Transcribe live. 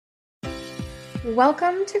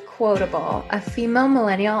Welcome to Quotable, a female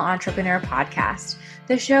millennial entrepreneur podcast,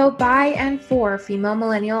 the show by and for female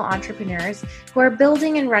millennial entrepreneurs who are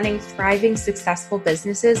building and running thriving, successful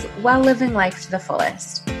businesses while living life to the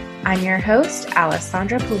fullest. I'm your host,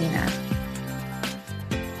 Alessandra Polina.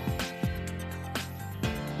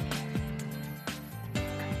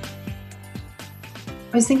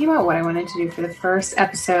 I was thinking about what I wanted to do for the first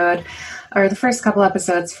episode or the first couple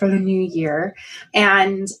episodes for the new year.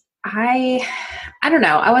 And I don't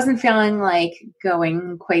know, I wasn't feeling like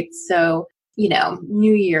going quite so,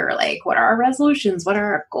 new year, like what are our resolutions? What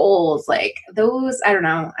are our goals? Like those, I don't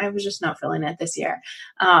know. I was just not feeling it this year.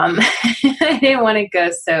 I didn't want to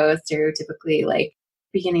go so stereotypically like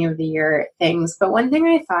beginning of the year things. But one thing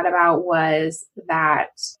I thought about was that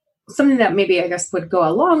something that maybe I guess would go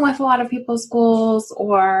along with a lot of people's goals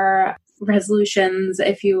or resolutions,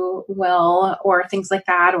 if you will, or things like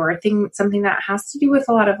that, or something that has to do with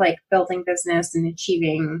a lot of like building business and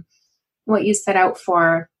achieving what you set out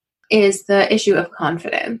for is the issue of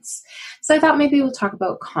confidence. So I thought maybe we'll talk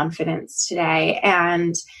about confidence today.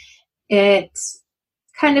 And it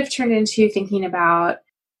kind of turned into thinking about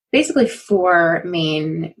basically 4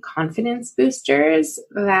 main confidence boosters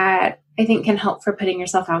that I think can help for putting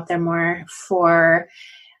yourself out there more, for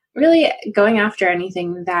really going after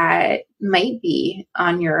anything that might be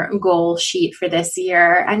on your goal sheet for this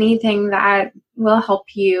year, anything that will help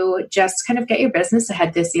you just kind of get your business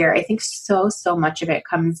ahead this year. I think so much of it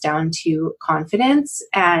comes down to confidence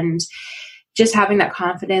and just having that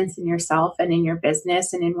confidence in yourself and in your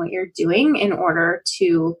business and in what you're doing in order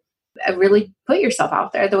to really put yourself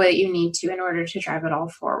out there the way that you need to in order to drive it all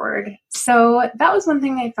forward. So that was one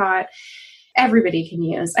thing I thought everybody can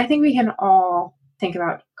use. I think we can all think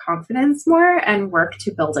about confidence more and work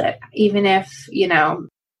to build it, even if,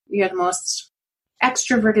 you're the most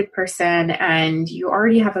extroverted person and you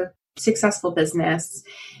already have a successful business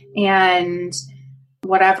and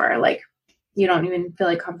whatever, like you don't even feel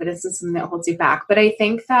like confidence is something that holds you back. But I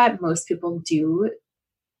think that most people do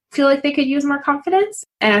feel like they could use more confidence.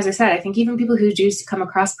 And as I said, I think even people who do come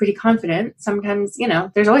across pretty confident, sometimes,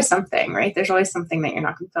 there's always something, right? There's always something that you're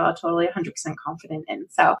not going to feel totally 100% confident in.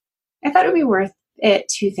 So I thought it would be worth it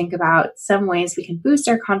to think about some ways we can boost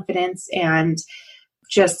our confidence and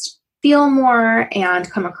just feel more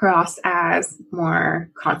and come across as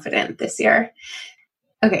more confident this year.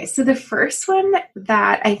 Okay, so the first one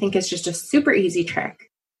that I think is just a super easy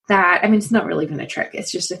trick it's not really even a trick.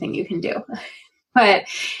 It's just a thing you can do. But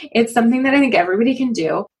it's something that I think everybody can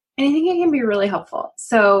do. And I think it can be really helpful.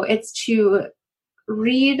 So it's to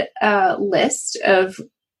read a list of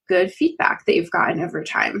good feedback that you've gotten over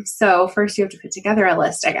time. So first you have to put together a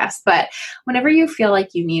list, I guess. But whenever you feel like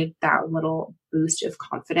you need that little boost of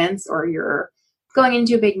confidence, or you're going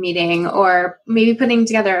into a big meeting, or maybe putting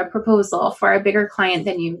together a proposal for a bigger client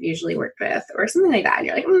than you've usually worked with, or something like that, and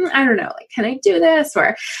you're like, I don't know, like, can I do this?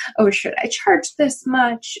 Or, oh, should I charge this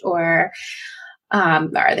much? Or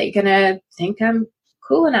are they going to think I'm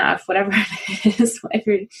cool enough? Whatever it is, if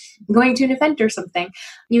you're going to an event or something,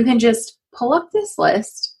 you can just pull up this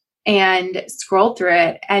list and scroll through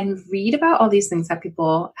it and read about all these things that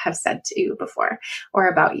people have said to you before or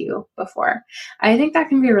about you before. I think that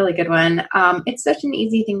can be a really good one. It's such an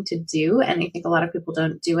easy thing to do, and I think a lot of people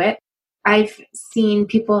don't do it. I've seen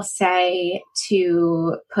people say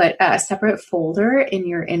to put a separate folder in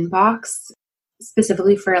your inbox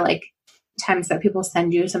specifically for like times that people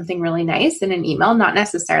send you something really nice in an email, not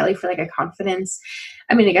necessarily for like a confidence.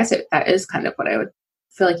 I guess that is kind of what I would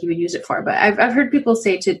feel like you would use it for. But I've heard people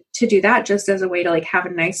say to do that just as a way to like have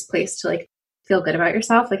a nice place to like feel good about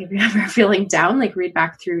yourself. Like if you're ever feeling down, like read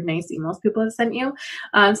back through nice emails people have sent you.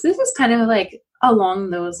 So this is kind of like along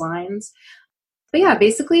those lines. But yeah,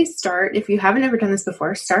 basically start, if you haven't ever done this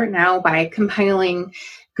before, start now by compiling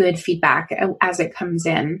good feedback as it comes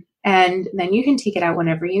in. And then you can take it out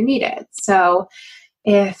whenever you need it. So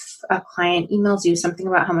if a client emails you something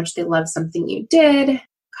about how much they love something you did,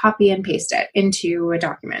 copy and paste it into a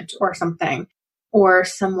document or something. Or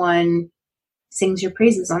someone sings your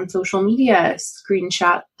praises on social media,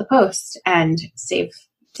 screenshot the post and save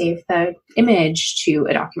the image to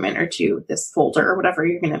a document or to this folder or wherever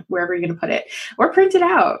you're going to put it, or print it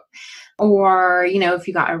out. Or, if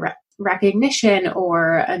you got a recognition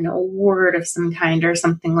or an award of some kind or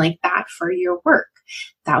something like that for your work,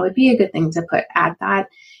 that would be a good thing to add that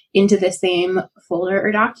into the same folder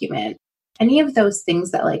or document. Any of those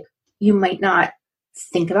things that like you might not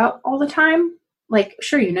think about all the time, like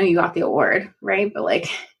sure, you got the award, right? But like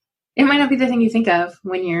it might not be the thing you think of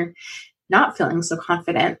when you're not feeling so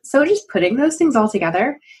confident. So just putting those things all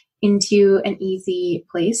together into an easy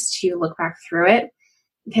place to look back through it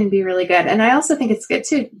can be really good. And I also think it's good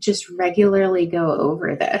to just regularly go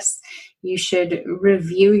over this. You should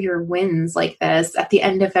review your wins like this at the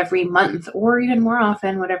end of every month, or even more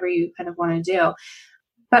often, whatever you kind of want to do.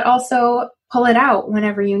 But also pull it out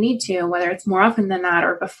whenever you need to, whether it's more often than that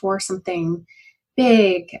or before something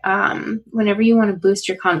big, whenever you want to boost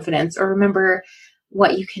your confidence or remember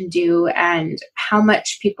what you can do and how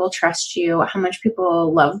much people trust you, how much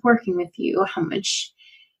people love working with you, how much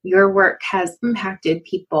your work has impacted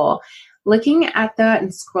people. Looking at that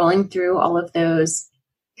and scrolling through all of those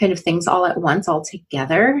kind of things all at once, all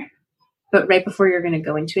together, but right before you're going to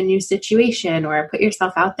go into a new situation or put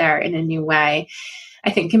yourself out there in a new way, I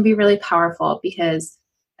think can be really powerful because,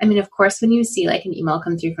 I mean, of course, when you see like an email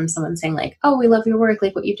come through from someone saying like, oh, we love your work,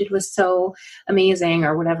 like what you did was so amazing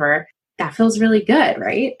or whatever, that feels really good,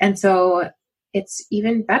 right? And so it's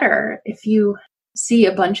even better if you see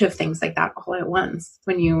a bunch of things like that all at once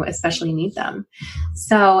when you especially need them.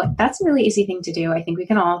 So that's a really easy thing to do. I think we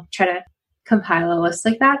can all try to compile a list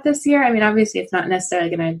like that this year. I mean, obviously it's not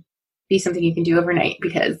necessarily going to be something you can do overnight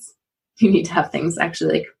because you need to have things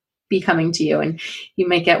actually like be coming to you, and you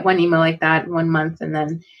might get one email like that 1 month and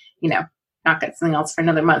then, not get something else for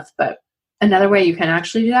another month. But another way you can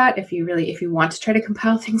actually do that if you want to try to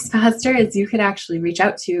compile things faster is you could actually reach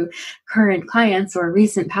out to current clients or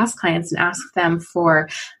recent past clients and ask them for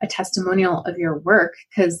a testimonial of your work,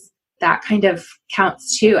 because that kind of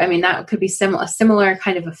counts too. I mean, that could be a similar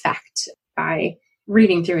kind of effect by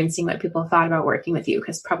reading through and seeing what people thought about working with you,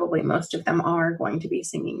 because probably most of them are going to be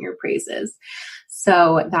singing your praises.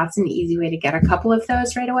 So that's an easy way to get a couple of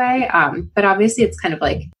those right away. But obviously it's kind of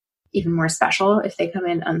like even more special if they come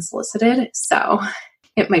in unsolicited. So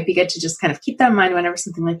it might be good to just kind of keep that in mind whenever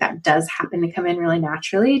something like that does happen to come in really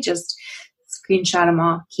naturally. Just screenshot them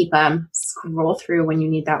all, keep them, scroll through when you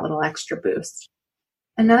need that little extra boost.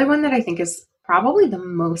 Another one that I think is probably the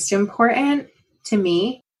most important to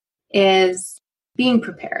me is being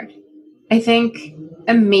prepared. I think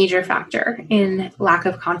a major factor in lack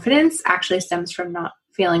of confidence actually stems from not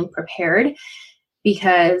feeling prepared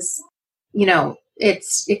because,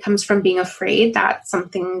 it comes from being afraid that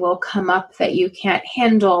something will come up that you can't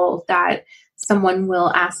handle, that someone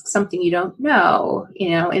will ask something you don't know,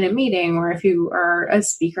 in a meeting, or if you are a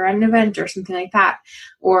speaker at an event or something like that,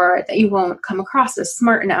 or that you won't come across as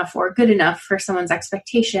smart enough or good enough for someone's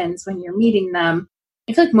expectations when you're meeting them.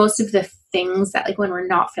 I feel like most of the things that, like, when we're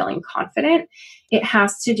not feeling confident, it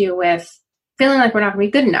has to do with feeling like we're not going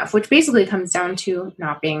to be good enough, which basically comes down to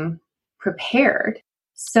not being prepared.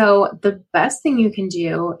 So the best thing you can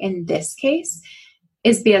do in this case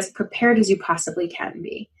is be as prepared as you possibly can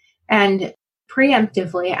be and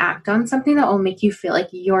preemptively act on something that will make you feel like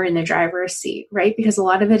you're in the driver's seat, right? Because a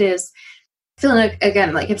lot of it is feeling like,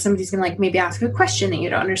 again, like if somebody's going to like maybe ask a question that you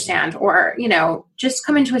don't understand, or, just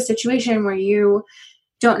come into a situation where you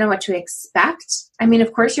don't know what to expect. I mean,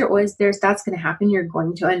 of course, that's going to happen. You're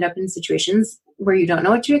going to end up in situations where you don't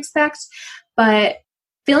know what to expect, but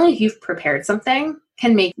feeling like you've prepared something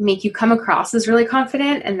can make you come across as really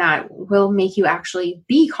confident, and that will make you actually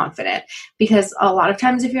be confident. Because a lot of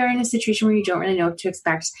times if you're in a situation where you don't really know what to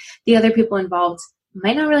expect, the other people involved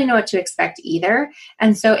might not really know what to expect either.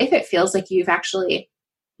 And so if it feels like you've actually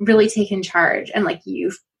really taken charge and like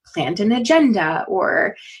you've planned an agenda,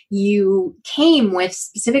 or you came with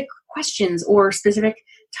specific questions or specific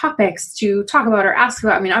topics to talk about or ask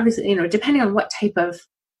about, I mean, obviously, depending on what type of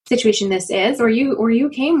situation this is, or you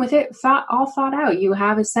came with it all thought out, you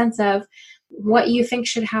have a sense of what you think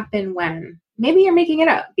should happen when. Maybe you're making it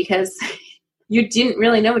up because you didn't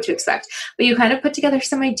really know what to expect, but you kind of put together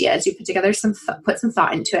some ideas, you put together put some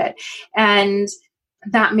thought into it, and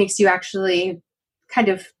that makes you actually kind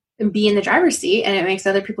of be in the driver's seat, and it makes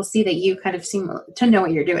other people see that you kind of seem to know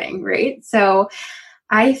what you're doing, right? So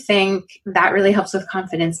I think that really helps with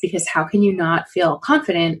confidence, because how can you not feel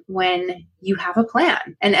confident when you have a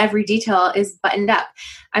plan and every detail is buttoned up?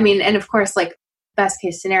 I mean, and of course, like, best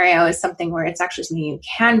case scenario is something where it's actually something you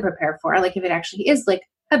can prepare for. Like if it actually is like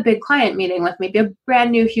a big client meeting with maybe a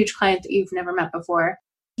brand new huge client that you've never met before,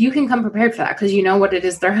 you can come prepared for that because you know what it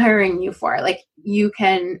is they're hiring you for. Like, you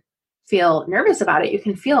can feel nervous about it. You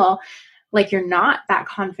can feel like you're not that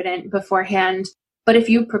confident beforehand. But if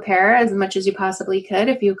you prepare as much as you possibly could,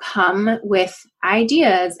 if you come with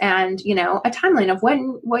ideas and, a timeline of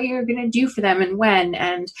what you're going to do for them and when,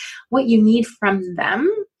 and what you need from them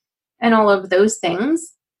and all of those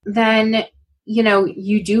things, then,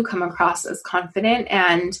 you do come across as confident,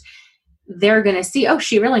 and they're going to see, oh,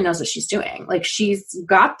 she really knows what she's doing. Like, she's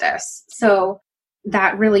got this. So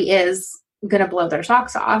that really is going to blow their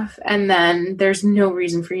socks off. And then there's no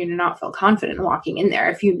reason for you to not feel confident walking in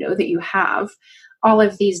there if you know that you have all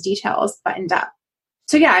of these details buttoned up.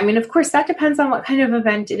 So yeah, I mean, of course, that depends on what kind of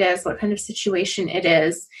event it is, what kind of situation it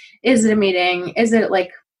is. Is it a meeting? Is it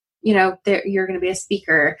like, you're going to be a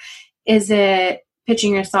speaker? Is it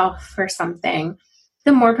pitching yourself for something?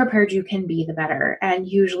 The more prepared you can be, the better. And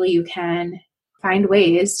usually you can find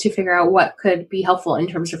ways to figure out what could be helpful in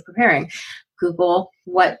terms of preparing. Google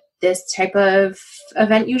what this type of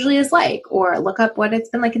event usually is like, or look up what it's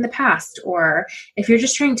been like in the past. Or if you're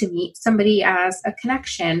just trying to meet somebody as a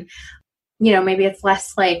connection, maybe it's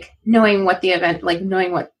less like knowing what the event, like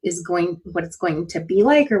knowing what it's going to be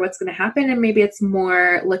like or what's going to happen. And maybe it's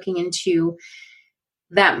more looking into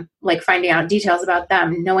them, like finding out details about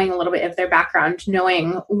them, knowing a little bit of their background,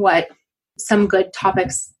 knowing what some good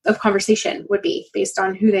topics of conversation would be based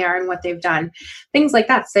on who they are and what they've done, things like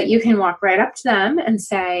that, so that you can walk right up to them and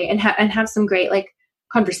say, and have some great like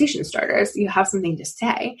conversation starters. You have something to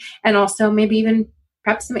say, and also maybe even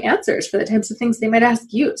prep some answers for the types of things they might ask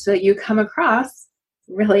you, so that you come across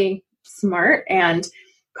really smart and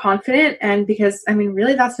confident. And because, I mean,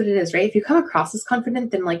 really that's what it is, right? If you come across as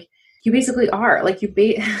confident, then like you basically are, like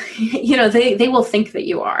they will think that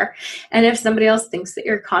you are. And if somebody else thinks that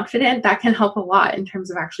you're confident, that can help a lot in terms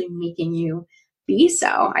of actually making you be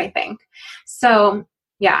so, I think. So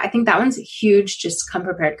yeah, I think that one's huge. Just come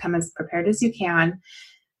prepared, come as prepared as you can.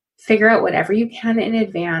 Figure out whatever you can in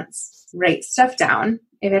advance. Write stuff down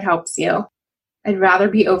if it helps you. I'd rather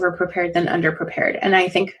be over prepared than under prepared. And I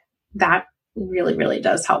think that really, really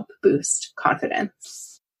does help boost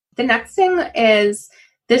confidence. The next thing is,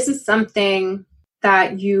 this is something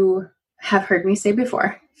that you have heard me say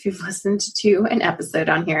before, if you've listened to an episode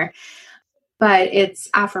on here, but it's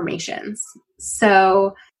affirmations.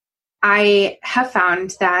 So I have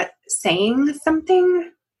found that saying something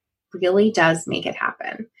really does make it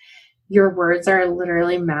happen. Your words are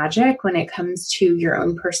literally magic when it comes to your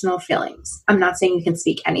own personal feelings. I'm not saying you can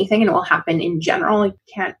speak anything and it will happen in general. You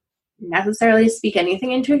can't necessarily speak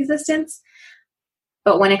anything into existence.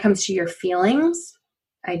 But when it comes to your feelings,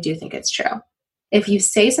 I do think it's true. If you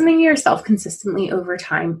say something to yourself consistently over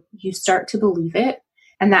time, you start to believe it,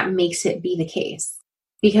 and that makes it be the case.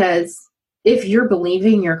 Because if you're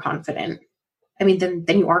believing you're confident, I mean,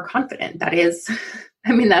 then you are confident. That is,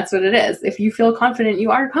 I mean, that's what it is. If you feel confident,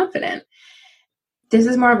 you are confident. This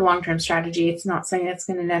is more of a long-term strategy. It's not something that's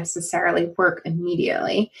going to necessarily work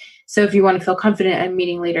immediately. So if you want to feel confident at a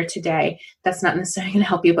meeting later today, that's not necessarily going to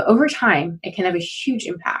help you. But over time, it can have a huge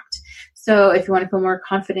impact. So if you want to feel more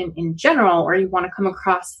confident in general, or you want to come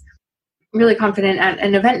across really confident at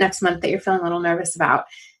an event next month that you're feeling a little nervous about,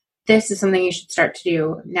 this is something you should start to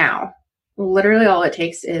do now. Literally all it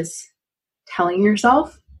takes is telling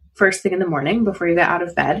yourself first thing in the morning before you get out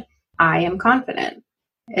of bed, I am confident.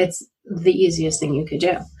 It's the easiest thing you could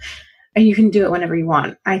do. And you can do it whenever you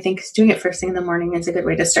want. I think doing it first thing in the morning is a good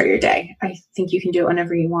way to start your day. I think you can do it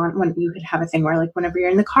whenever you want. When you could have a thing where, like, whenever you're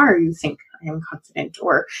in the car, you think, I am confident,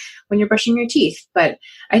 or when you're brushing your teeth. But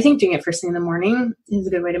I think doing it first thing in the morning is a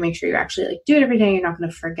good way to make sure you actually like do it every day. You're not going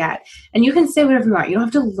to forget. And you can say whatever you want. You don't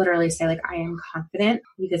have to literally say like, I am confident.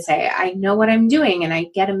 You could say, I know what I'm doing and I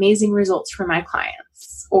get amazing results for my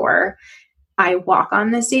clients. Or I walk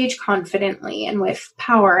on the stage confidently and with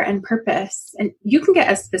power and purpose. And you can get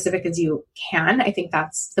as specific as you can. I think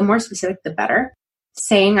that's the more specific, the better.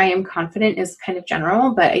 Saying I am confident is kind of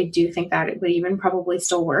general, but I do think that it would even probably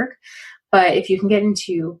still work. But if you can get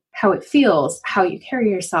into how it feels, how you carry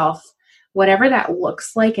yourself, whatever that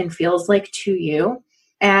looks like and feels like to you,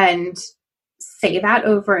 and say that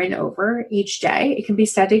over and over each day, it can be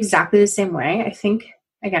said exactly the same way. I think,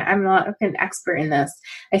 again, I'm not an expert in this.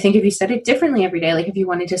 I think if you said it differently every day, like if you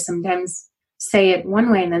wanted to sometimes say it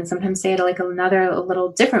one way and then sometimes say it like a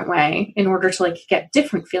little different way in order to like get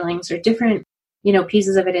different feelings or different,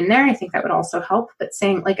 pieces of it in there, I think that would also help. But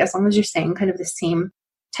saying, like, as long as you're saying kind of the same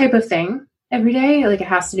type of thing every day, like it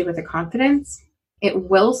has to do with the confidence, it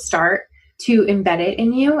will start to embed it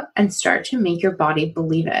in you and start to make your body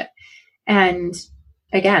believe it. And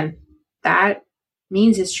again, that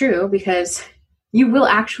means it's true because you will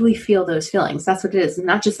actually feel those feelings. That's what it is.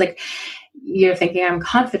 Not just like you're thinking I'm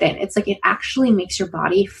confident. It's like it actually makes your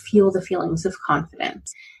body feel the feelings of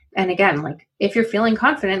confidence. And again, like if you're feeling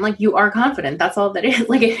confident, like you are confident. That's all that is.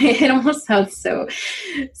 Like it almost sounds so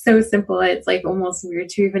simple. It's like almost weird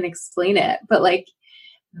to even explain it. But like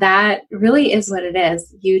that really is what it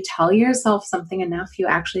is. You tell yourself something enough, you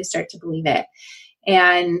actually start to believe it.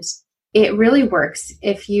 And it really works.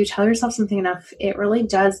 If you tell yourself something enough, it really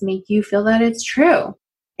does make you feel that it's true.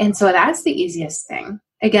 And so that's the easiest thing.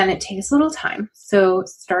 Again, it takes a little time. So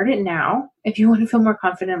start it now if you want to feel more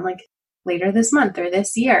confident, like later this month or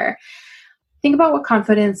this year. think about what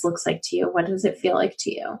confidence looks like to you. What does it feel like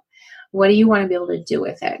to you? What do you want to be able to do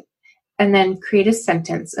with it? And then create a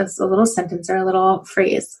sentence, a little sentence or a little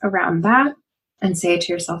phrase around that, and say it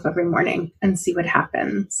to yourself every morning and see what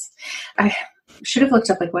happens. I should have looked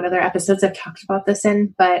up like what other episodes I've talked about this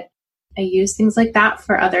in, but I use things like that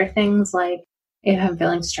for other things. Like if I'm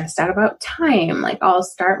feeling stressed out about time, like I'll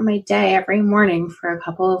start my day every morning for a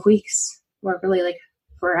couple of weeks or really like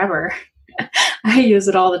forever. I use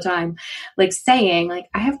it all the time. Like saying like,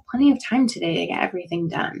 I have plenty of time today to get everything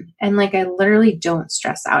done. And like, I literally don't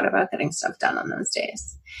stress out about getting stuff done on those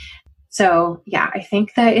days. So yeah, I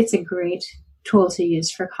think that it's a great tool to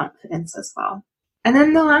use for confidence as well. And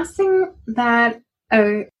then the last thing that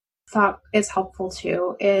I thought is helpful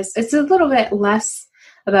too is it's a little bit less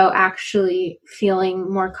about actually feeling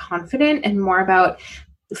more confident and more about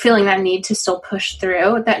feeling that need to still push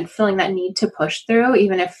through, that feeling that need to push through,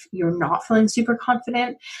 even if you're not feeling super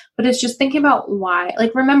confident. But it's just thinking about why,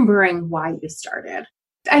 like remembering why you started.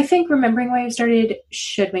 I think remembering why you started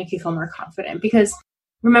should make you feel more confident, because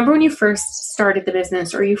remember when you first started the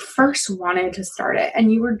business or you first wanted to start it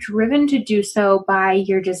and you were driven to do so by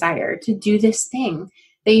your desire to do this thing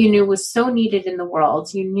that you knew was so needed in the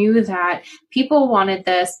world. You knew that people wanted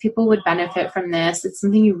this, people would benefit from this. It's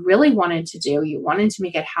something you really wanted to do. You wanted to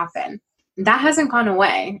make it happen. That hasn't gone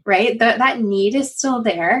away, right? That need is still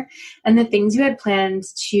there. And the things you had planned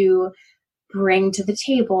to bring to the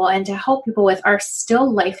table and to help people with are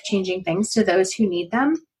still life-changing things to those who need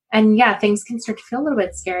them. And yeah, things can start to feel a little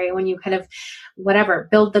bit scary when you kind of,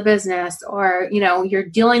 build the business or, you're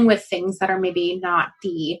dealing with things that are maybe not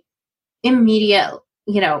the immediate,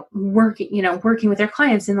 working with your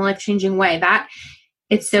clients in a life-changing way. That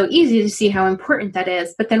it's so easy to see how important that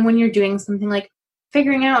is. But then when you're doing something like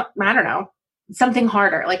figuring out, something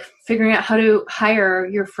harder, like figuring out how to hire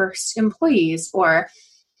your first employees or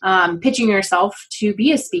pitching yourself to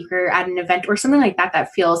be a speaker at an event or something like that,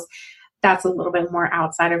 that's a little bit more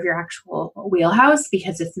outside of your actual wheelhouse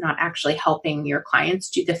because it's not actually helping your clients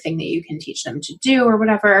do the thing that you can teach them to do or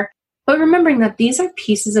whatever. But remembering that these are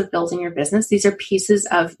pieces of building your business. These are pieces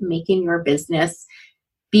of making your business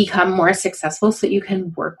become more successful so that you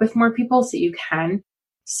can work with more people, so you can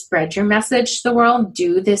spread your message to the world,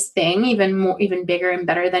 do this thing even bigger and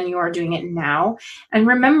better than you are doing it now. And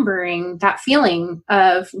remembering that feeling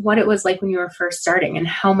of what it was like when you were first starting and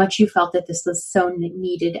how much you felt that this was so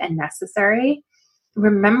needed and necessary.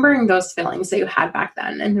 Remembering those feelings that you had back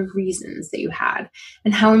then and the reasons that you had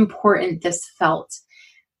and how important this felt,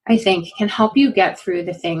 I think can help you get through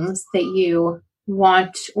the things that you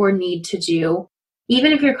want or need to do,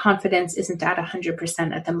 even if your confidence isn't at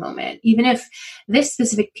 100% at the moment. Even if this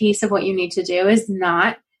specific piece of what you need to do is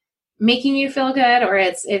not making you feel good or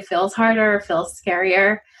it feels harder or feels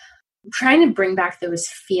scarier, trying to bring back those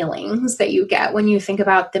feelings that you get when you think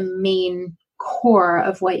about the main core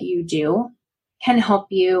of what you do can help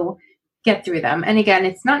you get through them. And again,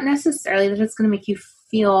 it's not necessarily that it's going to make you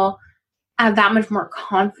feel that much more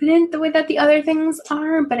confident the way that the other things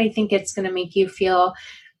are, but I think it's going to make you feel,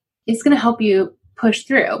 it's going to help you push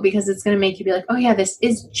through because it's going to make you be like, oh yeah, this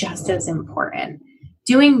is just as important.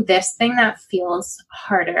 Doing this thing that feels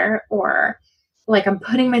harder or like I'm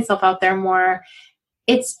putting myself out there more,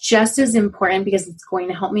 it's just as important because it's going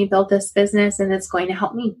to help me build this business and it's going to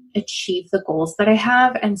help me achieve the goals that I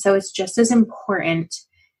have. And so it's just as important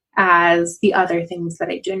as the other things that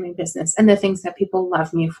I do in my business and the things that people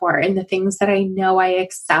love me for and the things that I know I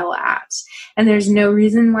excel at. And there's no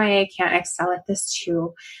reason why I can't excel at this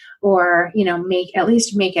too, or, make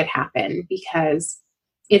it happen because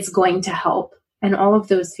it's going to help. And all of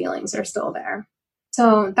those feelings are still there.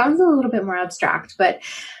 So that was a little bit more abstract, but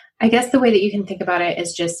I guess the way that you can think about it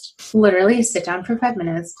is just literally sit down for 5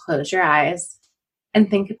 minutes, close your eyes, and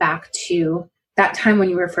think back to that time when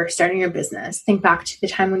you were first starting your business. Think back to the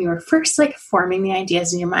time when you were first forming the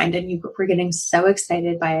ideas in your mind and you were getting so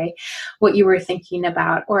excited by what you were thinking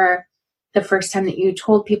about, or the first time that you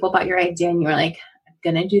told people about your idea and you were like, I'm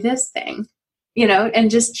going to do this thing, and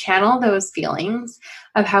just channel those feelings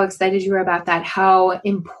of how excited you were about that, how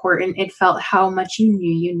important it felt, how much you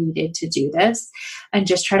knew you needed to do this, and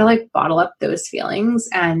just try to bottle up those feelings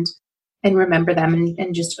and remember them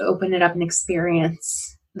and just open it up and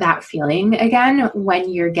experience that feeling again when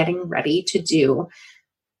you're getting ready to do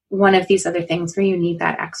one of these other things where you need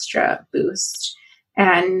that extra boost.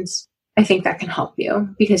 And I think that can help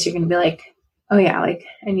you because you're going to be like, oh yeah,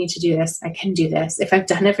 I need to do this. I can do this. If I've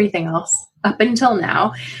done everything else up until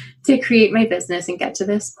now to create my business and get to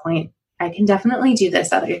this point, I can definitely do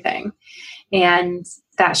this other thing. And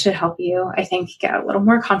that should help you, I think, get a little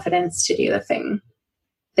more confidence to do the thing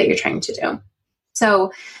that you're trying to do.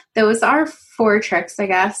 So those are 4 tricks, I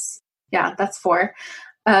guess. Yeah, that's 4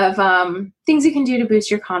 of things you can do to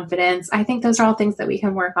boost your confidence. I think those are all things that we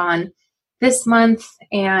can work on this month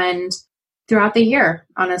and throughout the year.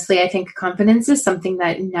 Honestly, I think confidence is something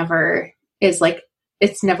that never is like,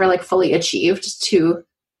 it's never like fully achieved to,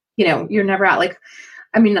 you're never at like,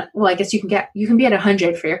 I guess you can be at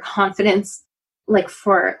 100 for your confidence, like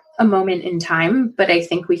for a moment in time, but I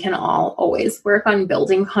think we can all always work on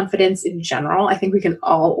building confidence in general. I think we can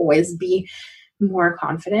all always be more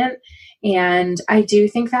confident. And I do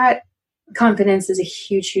think that confidence is a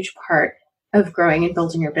huge, huge part of growing and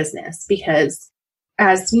building your business because,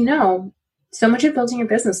 as you know, so much of building your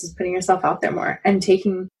business is putting yourself out there more and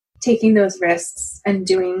taking those risks and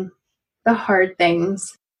doing the hard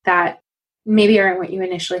things that maybe aren't what you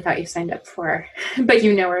initially thought you signed up for, but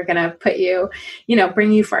are going to put you,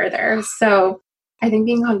 bring you further. So I think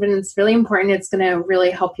being confident is really important. It's going to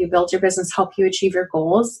really help you build your business, help you achieve your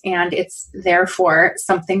goals. And it's therefore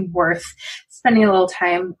something worth spending a little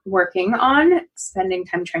time working on, spending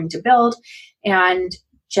time trying to build, and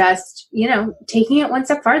just, taking it one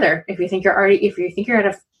step farther. If you think you're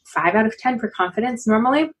at a 5 out of 10 for confidence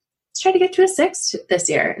normally, let's try to get to a 6 this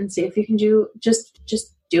year and see if you can do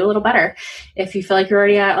do a little better. If you feel like you're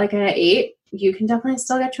already at like an 8, you can definitely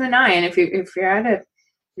still get to a 9. If you're at a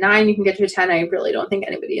 9, you can get to a 10. I really don't think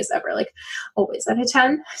anybody is ever like always at a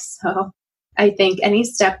 10. So I think any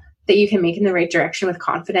step that you can make in the right direction with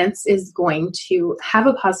confidence is going to have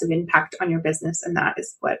a positive impact on your business. And that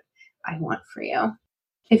is what I want for you.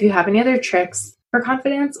 If you have any other tricks for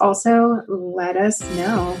confidence, also let us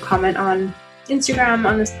know. Comment on Instagram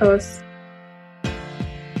on this post.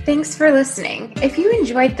 Thanks for listening. If you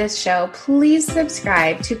enjoyed this show, please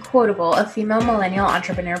subscribe to Quotable, a female millennial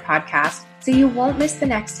entrepreneur podcast, so you won't miss the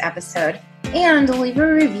next episode. And leave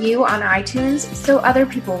a review on iTunes so other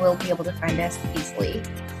people will be able to find us easily.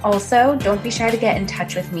 Also, don't be shy to get in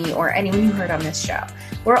touch with me or anyone you heard on this show.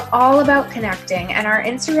 We're all about connecting, and our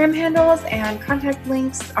Instagram handles and contact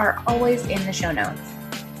links are always in the show notes.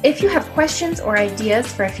 If you have questions or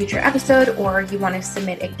ideas for a future episode, or you want to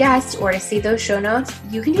submit a guest or to see those show notes,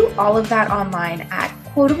 you can do all of that online at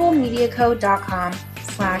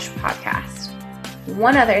quotablemediaco.com/podcast.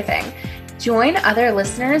 One other thing, join other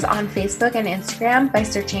listeners on Facebook and Instagram by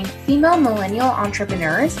searching Female Millennial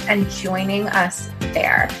Entrepreneurs and joining us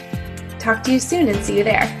there. Talk to you soon and see you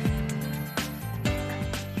there.